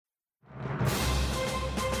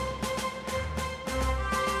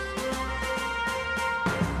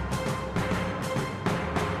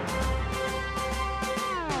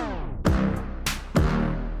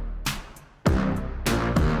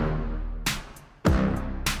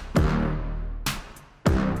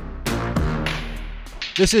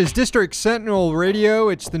This is District Sentinel Radio.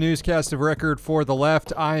 It's the newscast of record for the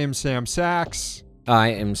left. I am Sam Sachs. I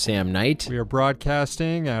am Sam Knight. We are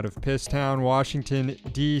broadcasting out of Pisstown, Washington,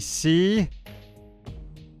 D.C.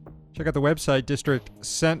 Check out the website,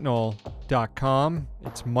 districtsentinel.com.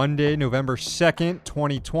 It's Monday, November 2nd,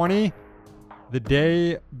 2020, the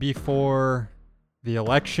day before the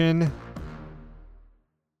election.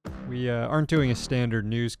 We aren't doing a standard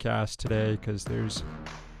newscast today because there's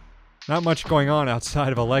not much going on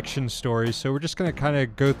outside of election stories, so we're just going to kind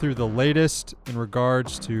of go through the latest in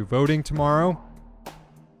regards to voting tomorrow.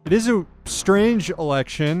 It is a strange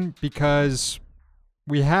election because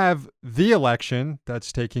we have the election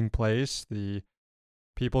that's taking place, the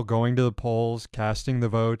people going to the polls, casting the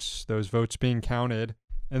votes, those votes being counted.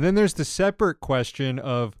 And then there's the separate question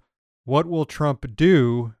of what will Trump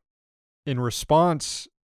do in response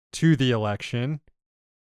to the election.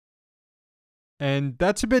 And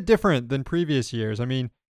that's a bit different than previous years. I mean,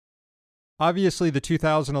 obviously the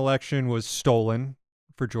 2000 election was stolen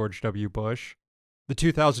for George W. Bush. The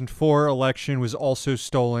 2004 election was also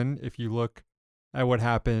stolen if you look at what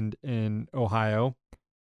happened in Ohio.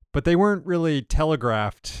 But they weren't really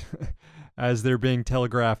telegraphed as they're being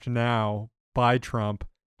telegraphed now by Trump.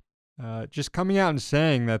 Just coming out and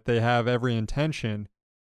saying that they have every intention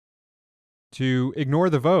to ignore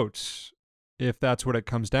the votes if that's what it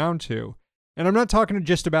comes down to. And I'm not talking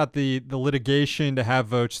just about the litigation to have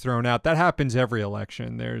votes thrown out. That happens every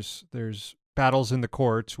election. There's battles in the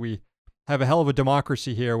courts. We have a hell of a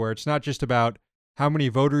democracy here where it's not just about how many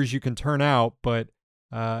voters you can turn out, but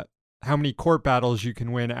how many court battles you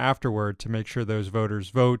can win afterward to make sure those voters'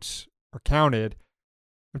 votes are counted.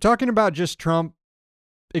 I'm talking about just Trump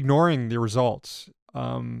ignoring the results.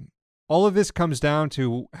 All of this comes down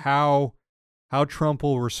to how Trump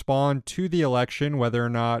will respond to the election, whether or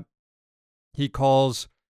not he calls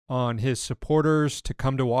on his supporters to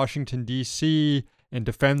come to Washington, D.C. and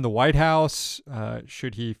defend the White House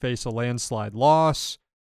should he face a landslide loss,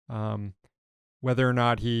 whether or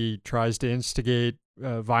not he tries to instigate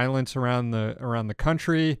violence around the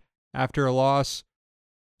country after a loss.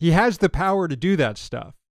 He has the power to do that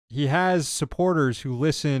stuff. He has supporters who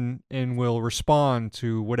listen and will respond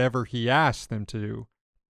to whatever he asks them to do.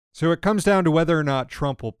 So it comes down to whether or not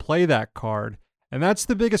Trump will play that card. And that's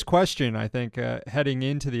the biggest question, I think, heading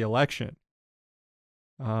into the election.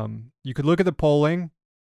 You could look at the polling,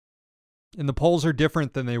 and the polls are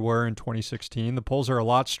different than they were in 2016. The polls are a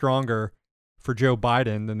lot stronger for Joe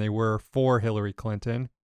Biden than they were for Hillary Clinton.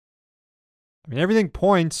 I mean, everything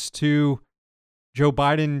points to Joe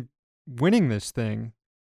Biden winning this thing.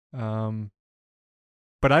 But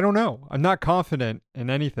I don't know. I'm not confident in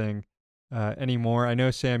anything anymore. I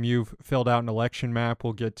know, Sam, you've filled out an election map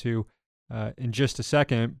we'll get to in just a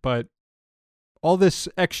second, but all this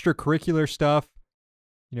extracurricular stuff,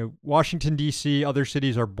 Washington, D.C., other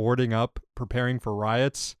cities are boarding up, preparing for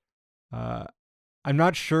riots. I'm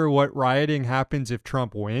not sure what rioting happens if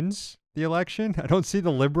Trump wins the election. I don't see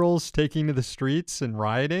the liberals taking to the streets and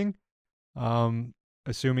rioting,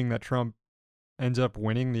 assuming that Trump ends up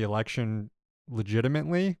winning the election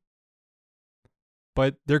legitimately.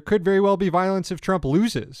 But there could very well be violence if Trump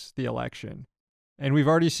loses the election. And we've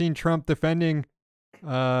already seen Trump defending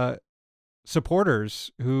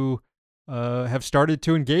supporters who have started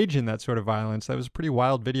to engage in that sort of violence. That was a pretty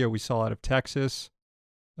wild video we saw out of Texas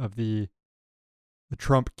of the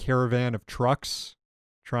Trump caravan of trucks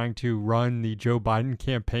trying to run the Joe Biden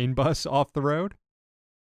campaign bus off the road.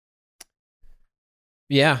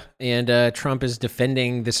 Yeah, and Trump is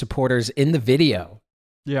defending the supporters in the video.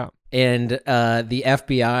 Yeah. And the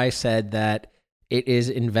FBI said that it is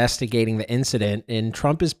investigating the incident, and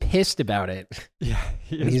Trump is pissed about it. Yeah,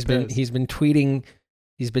 he's been tweeting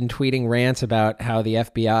rants about how the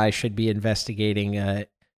FBI should be investigating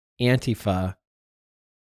Antifa,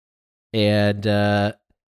 and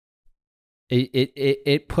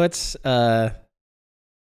it puts an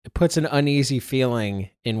uneasy feeling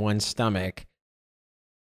in one's stomach.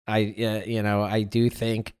 I do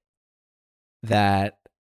think that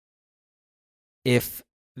if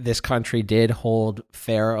this country did hold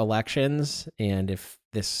fair elections, and if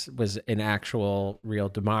this was an actual real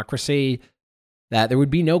democracy, that there would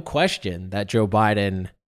be no question that Joe Biden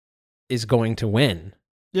is going to win.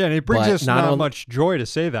 Yeah, and it brings us not much joy to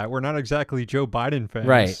say that. We're not exactly Joe Biden fans.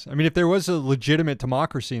 Right. I mean, if there was a legitimate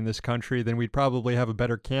democracy in this country, then we'd probably have a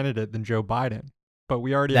better candidate than Joe Biden. But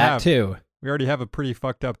we already have a pretty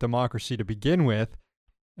fucked up democracy to begin with,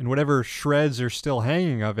 and whatever shreds are still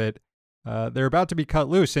hanging of it, they're about to be cut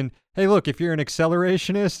loose. And hey, look, if you're an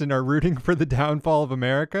accelerationist and are rooting for the downfall of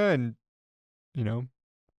America, and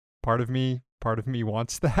part of me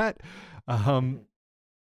wants that,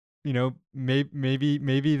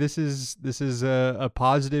 maybe this is a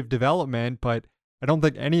positive development, but I don't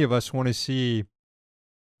think any of us want to see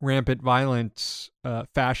rampant violence,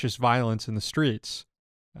 fascist violence in the streets.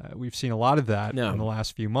 We've seen a lot of that in the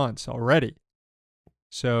last few months already.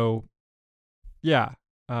 So, yeah,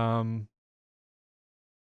 I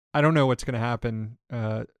don't know what's going to happen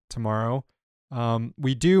tomorrow.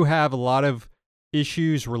 We do have a lot of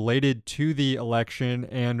issues related to the election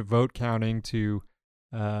and vote counting to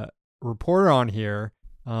report on here.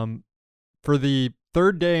 For the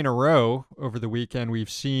third day in a row over the weekend, we've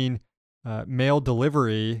seen mail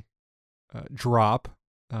delivery drop.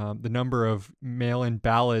 The number of mail-in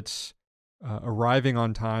ballots arriving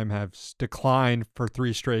on time has declined for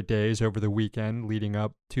 3 straight days over the weekend leading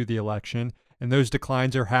up to the election. And those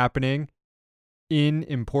declines are happening in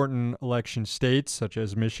important election states such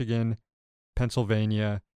as Michigan,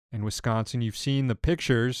 Pennsylvania, and Wisconsin. You've seen the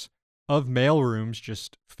pictures of mail rooms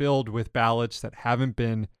just filled with ballots that haven't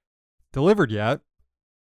been delivered yet.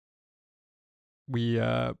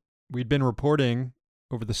 We'd been reporting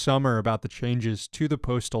over the summer about the changes to the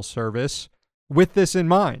Postal Service with this in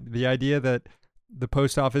mind, the idea that the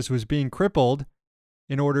post office was being crippled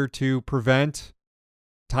in order to prevent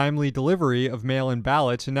timely delivery of mail-in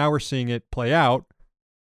ballots, and now we're seeing it play out,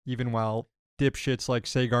 even while dipshits like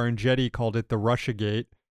Sagar and Jetty called it the Russiagate,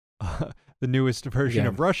 the newest version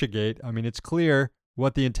of Russiagate. I mean, it's clear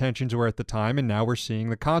what the intentions were at the time, and now we're seeing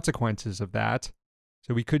the consequences of that.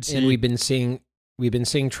 So we could see... And we've been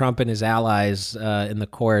seeing Trump and his allies in the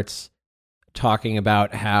courts talking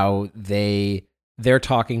about how their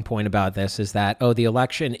talking point about this is that, the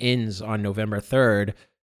election ends on November 3rd.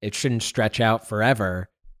 It shouldn't stretch out forever.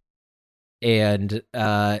 And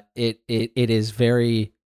it is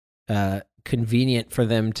very convenient for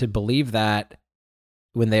them to believe that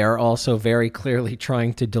when they are also very clearly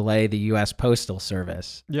trying to delay the U.S. Postal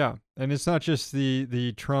Service. Yeah, and it's not just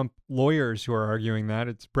the Trump lawyers who are arguing that.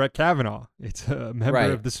 It's Brett Kavanaugh. It's a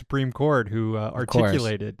member of the Supreme Court who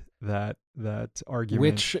articulated that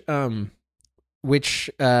argument. Which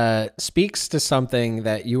speaks to something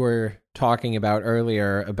that you were talking about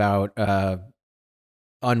earlier about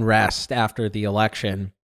unrest after the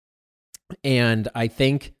election. And I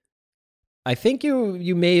think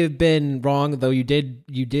you may have been wrong, though you did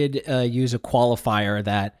use a qualifier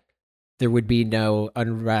that there would be no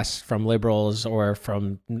unrest from liberals, or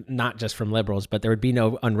from not just from liberals, but there would be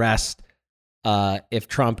no unrest if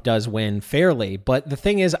Trump does win fairly. But the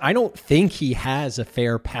thing is, I don't think he has a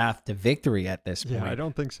fair path to victory at this point. Yeah, I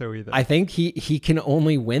don't think so either. I think he can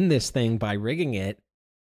only win this thing by rigging it.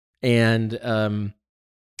 And, and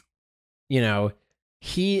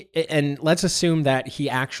let's assume that he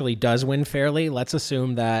actually does win fairly. Let's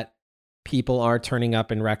assume that people are turning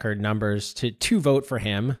up in record numbers to vote for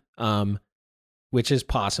him, which is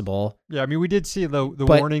possible. Yeah, I mean, we did see the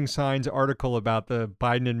warning signs article about the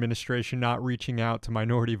Biden administration not reaching out to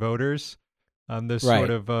minority voters. Those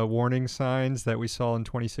sort of warning signs that we saw in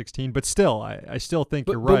 2016. But still, I still think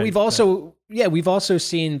you're right. But we've also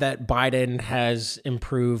seen that Biden has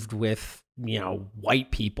improved with,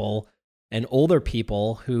 white people and older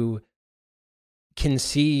people who can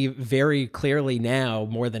see very clearly now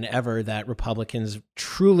more than ever that Republicans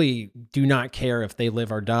truly do not care if they live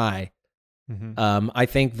or die. Mm-hmm. I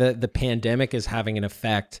think that the pandemic is having an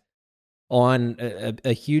effect on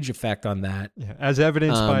a huge effect on that. Yeah, as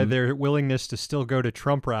evidenced by their willingness to still go to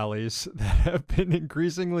Trump rallies that have been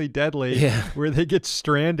increasingly deadly, where they get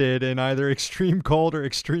stranded in either extreme cold or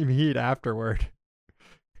extreme heat afterward.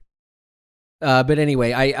 But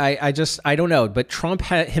anyway, I don't know. But Trump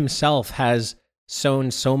himself has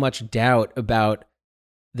sown so much doubt about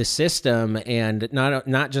the system, and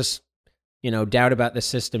not just doubt about the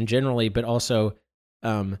system generally, but also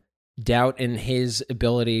doubt in his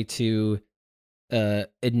ability to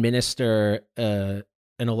administer an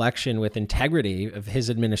election with integrity of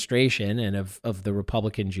his administration and of the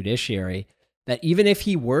Republican judiciary. That even if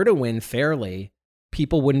he were to win fairly,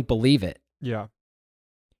 people wouldn't believe it. Yeah.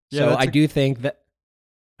 So I do think that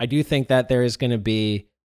there is going to be,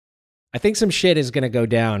 I think some shit is going to go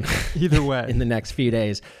down either way in the next few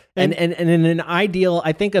days. And in an ideal,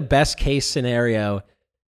 I think a best case scenario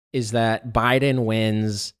is that Biden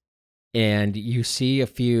wins and you see a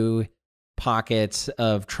few pockets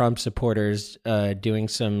of Trump supporters doing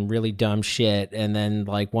some really dumb shit, and then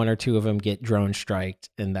like one or two of them get drone striked,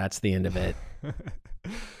 and that's the end of it.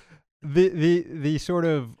 The sort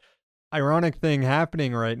of ironic thing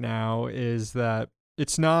happening right now is that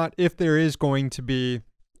it's not, if there is going to be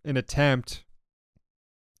an attempt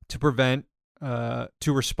to prevent, to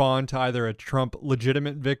respond to either a Trump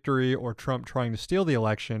legitimate victory or Trump trying to steal the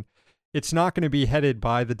election, it's not going to be headed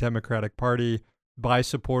by the Democratic Party, by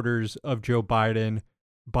supporters of Joe Biden,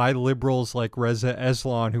 by liberals like Reza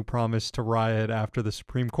Aslan, who promised to riot after the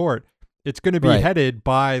Supreme Court. It's going to be headed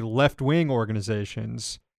by left-wing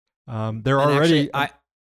organizations. They're already... Actually,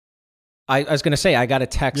 I was going to say, I got a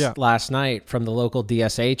text last night from the local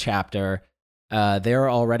DSA chapter. They're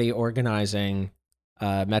already organizing.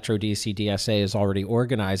 Metro DC DSA is already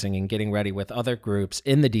organizing and getting ready with other groups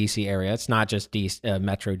in the DC area. It's not just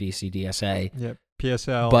Metro DC DSA. Yep,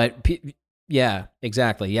 PSL. But yeah,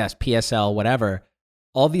 exactly. Yes, PSL, whatever.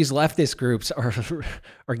 All these leftist groups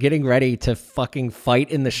are getting ready to fucking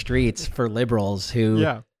fight in the streets for liberals who,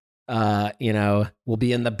 will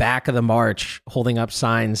be in the back of the march holding up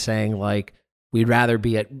signs saying like, we'd rather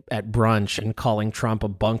be at brunch and calling Trump a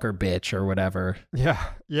bunker bitch or whatever.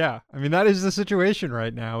 Yeah. I mean, that is the situation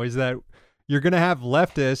right now, is that you're going to have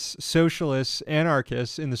leftists, socialists,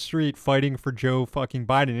 anarchists in the street fighting for Joe fucking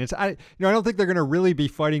Biden. I don't think they're going to really be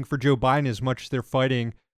fighting for Joe Biden as much as they're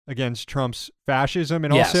fighting against Trump's fascism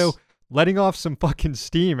and also letting off some fucking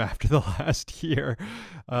steam after the last year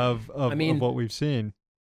of what we've seen.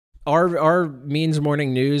 Our Means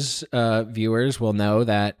Morning News viewers will know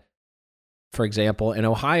that, for example, in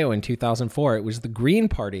Ohio in 2004, it was the Green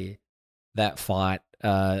Party that fought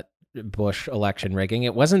Bush election rigging.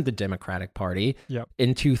 It wasn't the Democratic Party. Yep.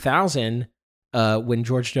 In 2000, when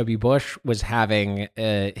George W. Bush was having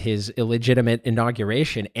his illegitimate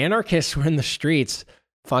inauguration, anarchists were in the streets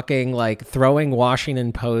fucking like throwing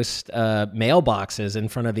Washington Post mailboxes in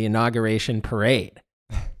front of the inauguration parade.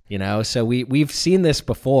 So we've seen this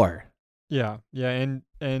before. Yeah, and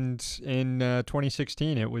in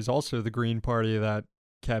 2016, it was also the Green Party that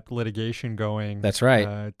kept litigation going. That's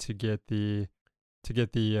right. To get the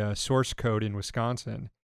source code in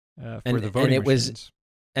Wisconsin for the voting machines.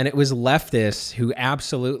 And it was leftists who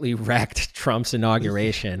absolutely wrecked Trump's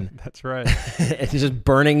inauguration. That's right. It's just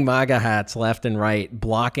burning MAGA hats left and right,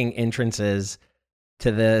 blocking entrances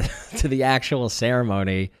to the actual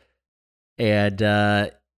ceremony. And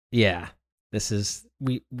this is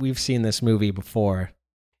we've seen this movie before.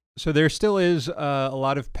 So there still is a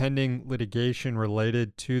lot of pending litigation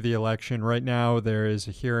related to the election. Right now, there is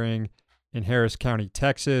a hearing in Harris County,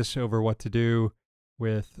 Texas, over what to do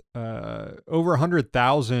with over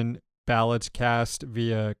 100,000 ballots cast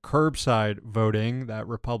via curbside voting that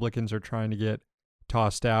Republicans are trying to get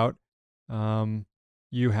tossed out.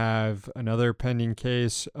 You have another pending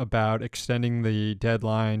case about extending the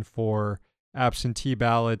deadline for absentee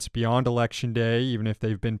ballots beyond Election Day, even if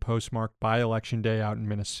they've been postmarked by Election Day out in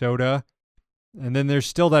Minnesota. And then there's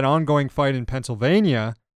still that ongoing fight in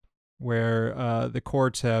Pennsylvania where the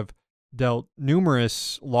courts have dealt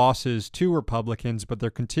numerous losses to Republicans, but they're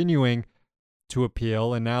continuing to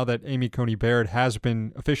appeal. And now that Amy Coney Barrett has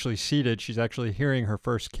been officially seated, she's actually hearing her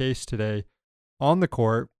first case today on the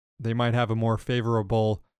court. They might have a more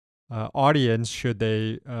favorable audience should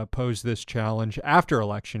they pose this challenge after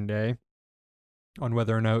Election Day on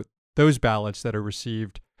whether or not those ballots that are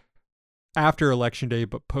received after Election Day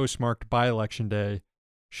but postmarked by Election Day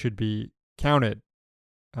should be counted.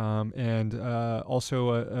 And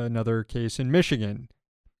also another case in Michigan.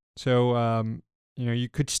 So, you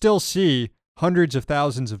could still see hundreds of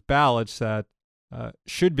thousands of ballots that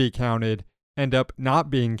should be counted end up not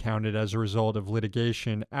being counted as a result of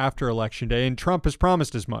litigation after Election Day. And Trump has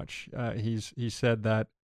promised as much. He said that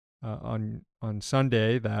on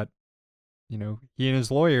Sunday that, he and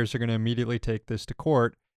his lawyers are going to immediately take this to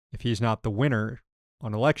court if he's not the winner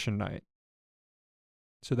on election night.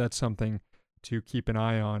 So that's something to keep an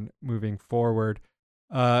eye on moving forward.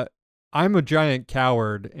 I'm a giant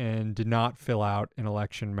coward and did not fill out an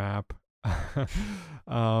election map.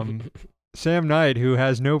 Sam Knight, who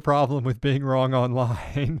has no problem with being wrong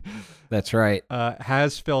online, that's right,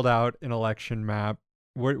 has filled out an election map.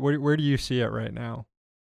 Where do you see it right now?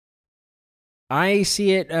 I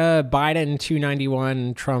see it Biden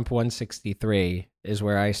 291, Trump 163 is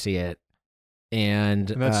where I see it. And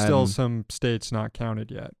that's still some states not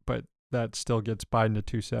counted yet, but that still gets Biden to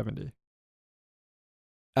 270.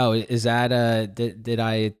 Oh, is that did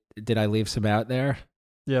I leave some out there?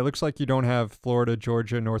 Yeah, it looks like you don't have Florida,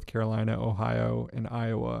 Georgia, North Carolina, Ohio, and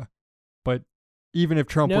Iowa. But even if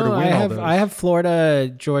Trump were to win all those, I have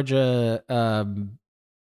Florida, Georgia.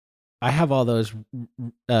 I have all those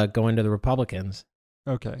going to the Republicans.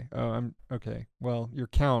 Okay. I'm okay. Well, your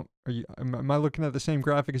count. Am I looking at the same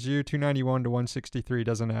graphic as you? 291 to 163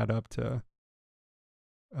 doesn't add up to.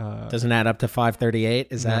 Doesn't add up to 538.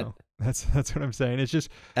 Is that? That's what I'm saying. It's just.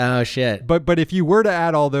 Oh shit. But if you were to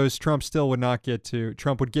add all those, Trump still would not get to.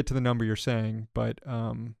 Trump would get to the number you're saying, but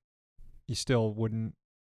he still wouldn't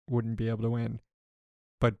be able to win.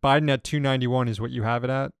 but Biden at 291 is what you have it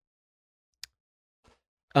at.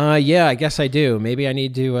 Yeah, I guess I do. Maybe I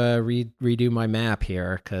need to redo my map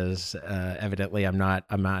here because evidently I'm not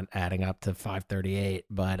adding up to 538.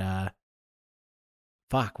 But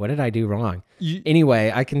fuck, what did I do wrong?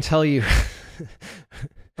 Anyway, I can tell you.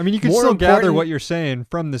 I mean, you can still gather what you're saying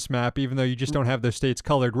from this map, even though you just don't have those states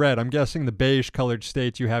colored red. I'm guessing the beige colored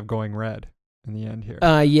states you have going red in the end here.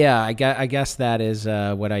 Yeah, I guess that is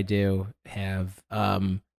what I do have.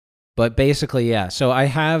 But basically, yeah. So I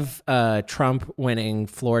have Trump winning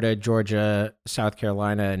Florida, Georgia, South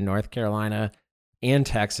Carolina, and North Carolina, and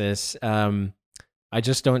Texas. I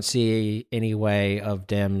just don't see any way of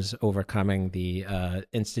Dems overcoming the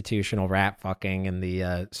institutional rat fucking and the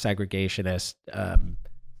segregationist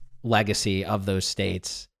legacy of those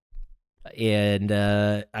states. And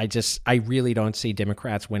I really don't see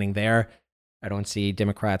Democrats winning there. I don't see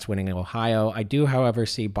Democrats winning in Ohio. I do, however,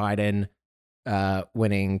 see Biden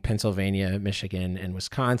winning Pennsylvania, Michigan, and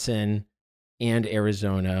Wisconsin, and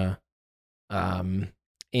Arizona,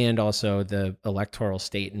 and also the electoral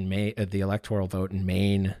state in Maine, the electoral vote in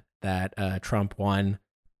Maine that Trump won.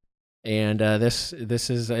 And this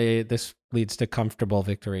leads to comfortable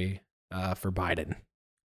victory for Biden.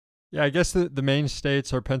 Yeah, I guess the main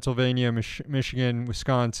states are Pennsylvania, Michigan,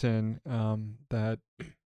 Wisconsin, that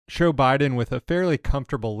show Biden with a fairly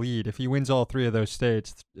comfortable lead. If he wins all three of those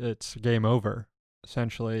states, it's game over,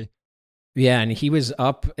 essentially. Yeah, and he was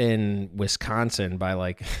up in Wisconsin by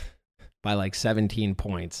like 17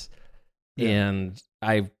 points. Yeah. And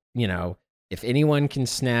if anyone can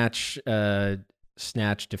snatch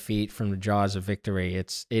defeat from the jaws of victory,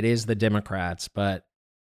 it is the Democrats, but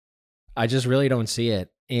I just really don't see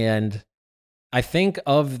it. And I think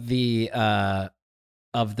of the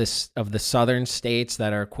southern states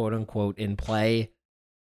that are quote unquote in play,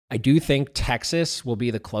 I do think Texas will be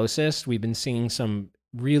the closest. We've been seeing some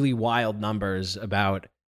really wild numbers about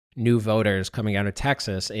new voters coming out of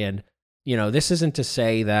Texas. And, this isn't to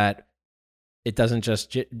say that it doesn't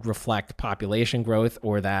just reflect population growth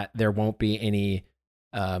or that there won't be any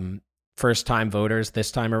first-time voters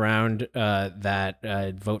this time around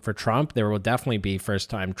that vote for Trump. There will definitely be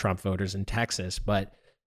first-time Trump voters in Texas, but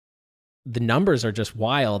the numbers are just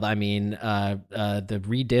wild. I mean, the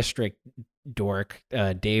redistrict dork,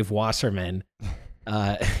 Dave Wasserman,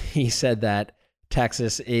 he said that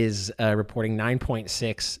Texas is reporting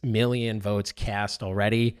 9.6 million votes cast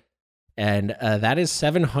already, and that is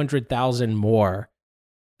 700,000 more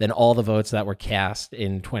than all the votes that were cast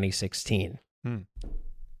in 2016.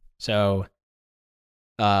 So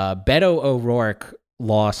Beto O'Rourke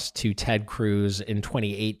lost to Ted Cruz in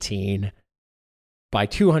 2018 by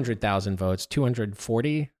 200,000 votes,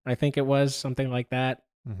 240, I think it was, something like that.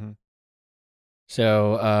 Mm-hmm.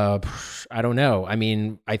 So I don't know. I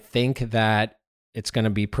mean, I think that it's going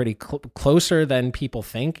to be pretty closer than people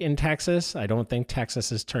think in Texas. I don't think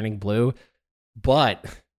Texas is turning blue, but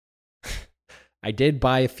I did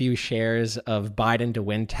buy a few shares of Biden to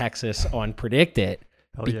win Texas on Predict It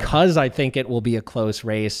because I think it will be a close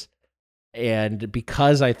race. And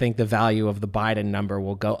because I think the value of the Biden number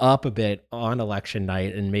will go up a bit on election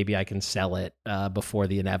night, and maybe I can sell it before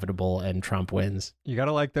the inevitable and Trump wins. You got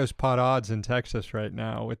to like those pot odds in Texas right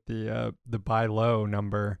now with the buy low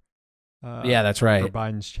number. Yeah, that's right. For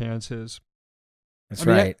Biden's chances. That's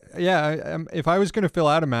right. If I was going to fill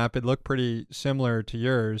out a map, it'd look pretty similar to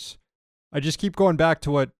yours. I just keep going back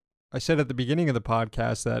to what I said at the beginning of the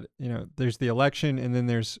podcast that, there's the election and then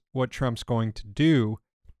there's what Trump's going to do.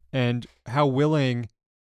 And how willing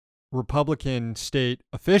Republican state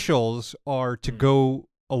officials are to go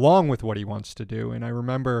along with what he wants to do. And I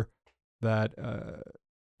remember that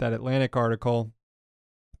that Atlantic article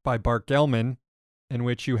by Bart Gellman, in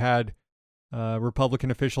which you had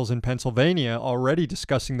Republican officials in Pennsylvania already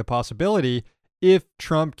discussing the possibility, if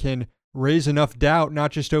Trump can raise enough doubt,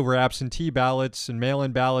 not just over absentee ballots and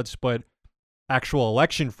mail-in ballots, but actual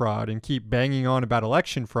election fraud, and keep banging on about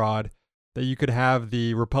election fraud, that you could have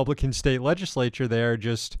the Republican state legislature there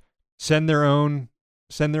just send their own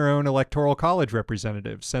electoral college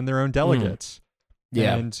representatives, send their own delegates.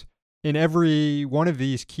 Yeah. And in every one of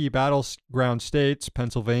these key battleground states,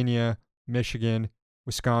 Pennsylvania, Michigan,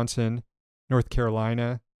 Wisconsin, North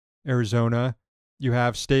Carolina, Arizona, you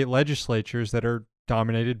have state legislatures that are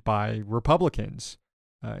dominated by Republicans.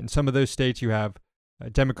 In some of those states, you have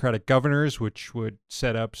Democratic governors, which would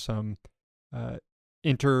set up some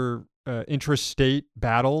intrastate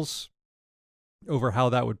battles over how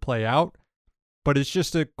that would play out. But it's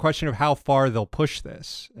just a question of how far they'll push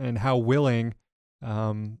this and how willing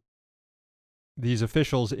these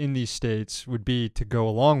officials in these states would be to go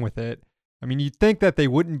along with it. I mean, you'd think that they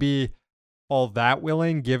wouldn't be all that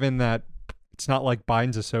willing, given that it's not like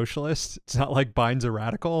Biden's a socialist. It's not like Biden's a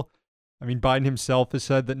radical. I mean, Biden himself has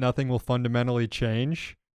said that nothing will fundamentally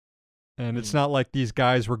change. And it's not like these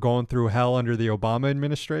guys were going through hell under the Obama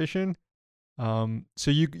administration.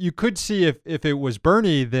 So you could see if it was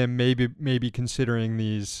Bernie, then maybe considering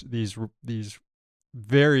these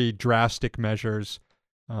very drastic measures.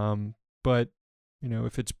 But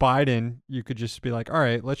if it's Biden, you could just be like, all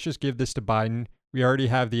right, let's just give this to Biden. We already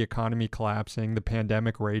have the economy collapsing, the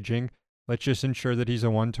pandemic raging. Let's just ensure that he's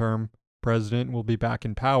a one-term president and we'll be back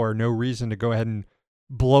in power. No reason to go ahead and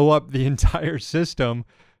blow up the entire system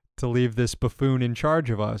to leave this buffoon in charge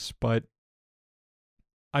of us. But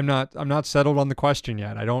I'm not settled on the question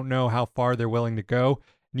yet. I don't know how far they're willing to go.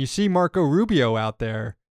 And you see Marco Rubio out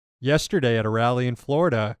there yesterday at a rally in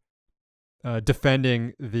Florida,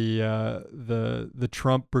 defending the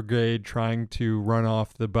Trump brigade trying to run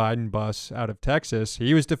off the Biden bus out of Texas.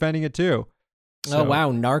 He was defending it too. So, oh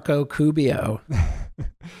wow, Narco Rubio.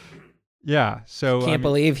 Yeah. So can't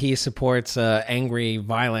believe he supports angry,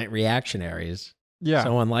 violent reactionaries. Yeah.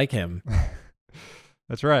 Someone like him.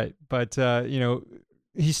 That's right. But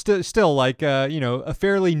he's still like a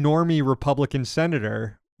fairly normie Republican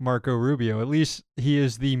senator, Marco Rubio. At least he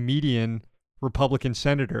is the median Republican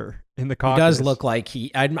senator in the caucus. He does look like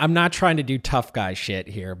I'm not trying to do tough guy shit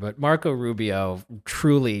here, but Marco Rubio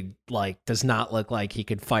truly does not look like he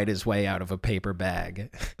could fight his way out of a paper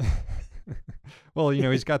bag. Well,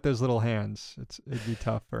 he's got those little hands. It'd be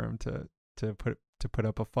tough for him to put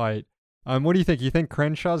up a fight. What do you think? You think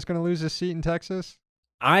Crenshaw's going to lose his seat in Texas?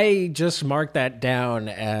 I just marked that down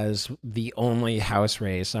as the only House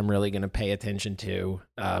race I'm really going to pay attention to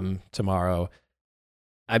tomorrow.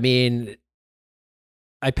 I mean,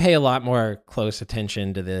 I pay a lot more close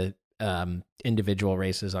attention to the individual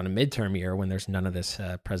races on a midterm year when there's none of this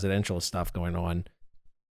presidential stuff going on.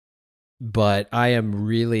 But I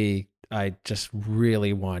just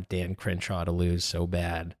really want Dan Crenshaw to lose so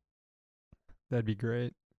bad. That'd be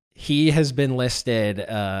great. He has been listed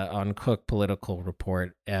on Cook Political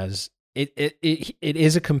Report as it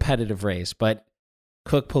is a competitive race, but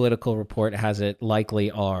Cook Political Report has it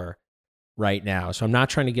likely R right now. So I'm not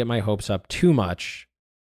trying to get my hopes up too much.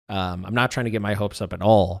 I'm not trying to get my hopes up at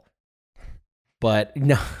all. But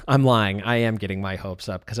no, I'm lying. I am getting my hopes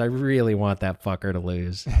up because I really want that fucker to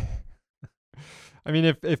lose. I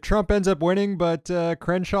mean, if Trump ends up winning, but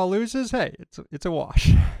Crenshaw loses, hey, it's a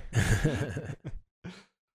wash.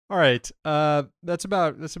 All right, that's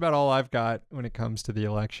about all I've got when it comes to the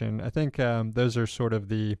election. I think those are sort of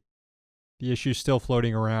the issues still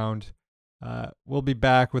floating around. We'll be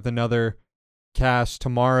back with another cast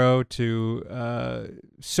tomorrow to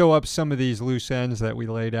sew up some of these loose ends that we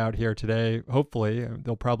laid out here today. Hopefully,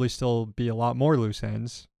 there'll probably still be a lot more loose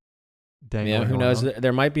ends. Yeah, who knows?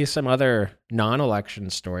 There might be some other non-election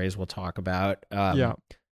stories we'll talk about. Yeah.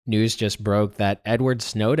 News just broke that Edward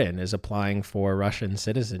Snowden is applying for Russian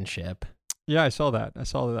citizenship. Yeah, I saw that.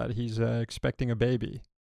 He's expecting a baby.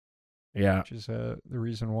 Yeah. Which is the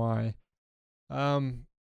reason why.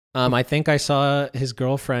 I think I saw his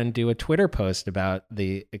girlfriend do a Twitter post about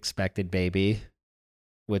the expected baby,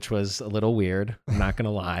 which was a little weird. I'm not going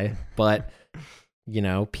to lie. But,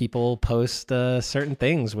 people post certain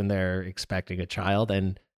things when they're expecting a child.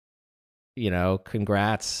 And,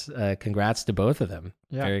 congrats to both of them.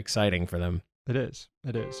 Yeah. Very exciting for them. It is.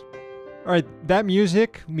 All right, that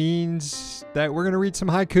music means that we're going to read some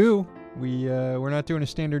haiku. We're not doing a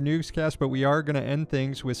standard newscast, but we are going to end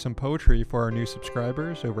things with some poetry for our new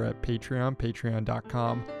subscribers over at Patreon,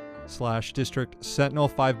 patreon.com/District Sentinel.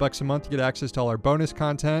 $5 a month to get access to all our bonus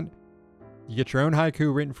content. You get your own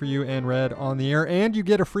haiku written for you and read on the air, and you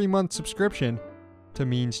get a free month subscription to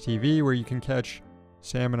Means TV, where you can catch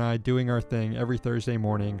Sam and I doing our thing every Thursday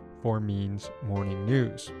morning for Means Morning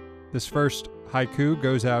News. This first haiku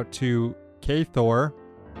goes out to K. Thor.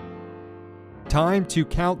 Time to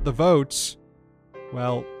count the votes.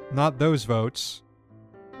 Well, not those votes,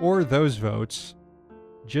 or those votes,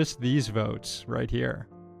 just these votes right here.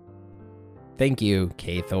 Thank you,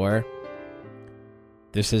 K. Thor.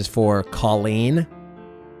 This is for Colleen.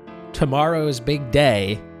 Tomorrow's big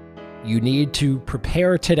day. You need to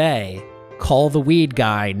prepare today. Call the weed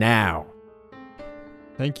guy now.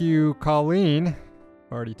 Thank you, Colleen.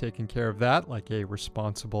 Already taken care of that like a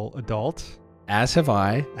responsible adult. As have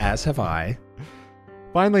I.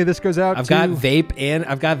 Finally, this goes out I've got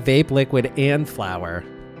vape liquid and flour.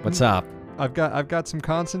 What's up? I've got some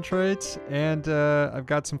concentrates and I've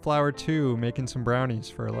got some flour too, making some brownies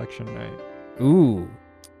for election night. Ooh.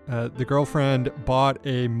 The girlfriend bought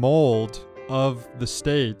a mold of the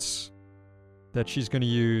states that she's going to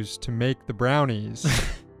use to make the brownies.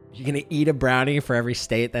 You're going to eat a brownie for every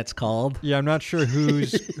state that's called? Yeah, I'm not sure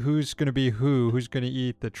who's going to be who's going to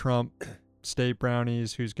eat the Trump state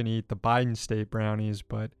brownies, who's going to eat the Biden state brownies,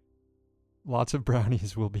 but lots of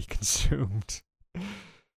brownies will be consumed.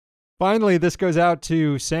 Finally, this goes out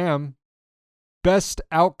to Sam. Best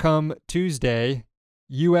outcome Tuesday.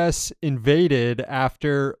 U.S. invaded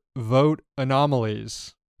after vote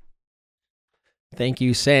anomalies. Thank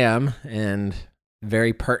you, Sam. And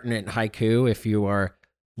very pertinent haiku if you are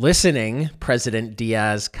listening, President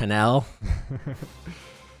Diaz-Canel.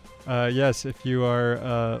 Yes, if you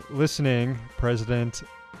are listening,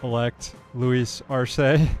 President-elect Luis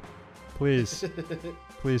Arce, please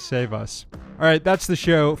save us. All right, that's the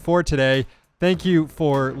show for today. Thank you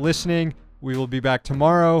for listening. We will be back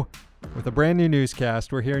tomorrow with a brand new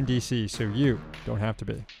newscast. We're here in D.C., so you don't have to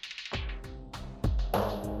be.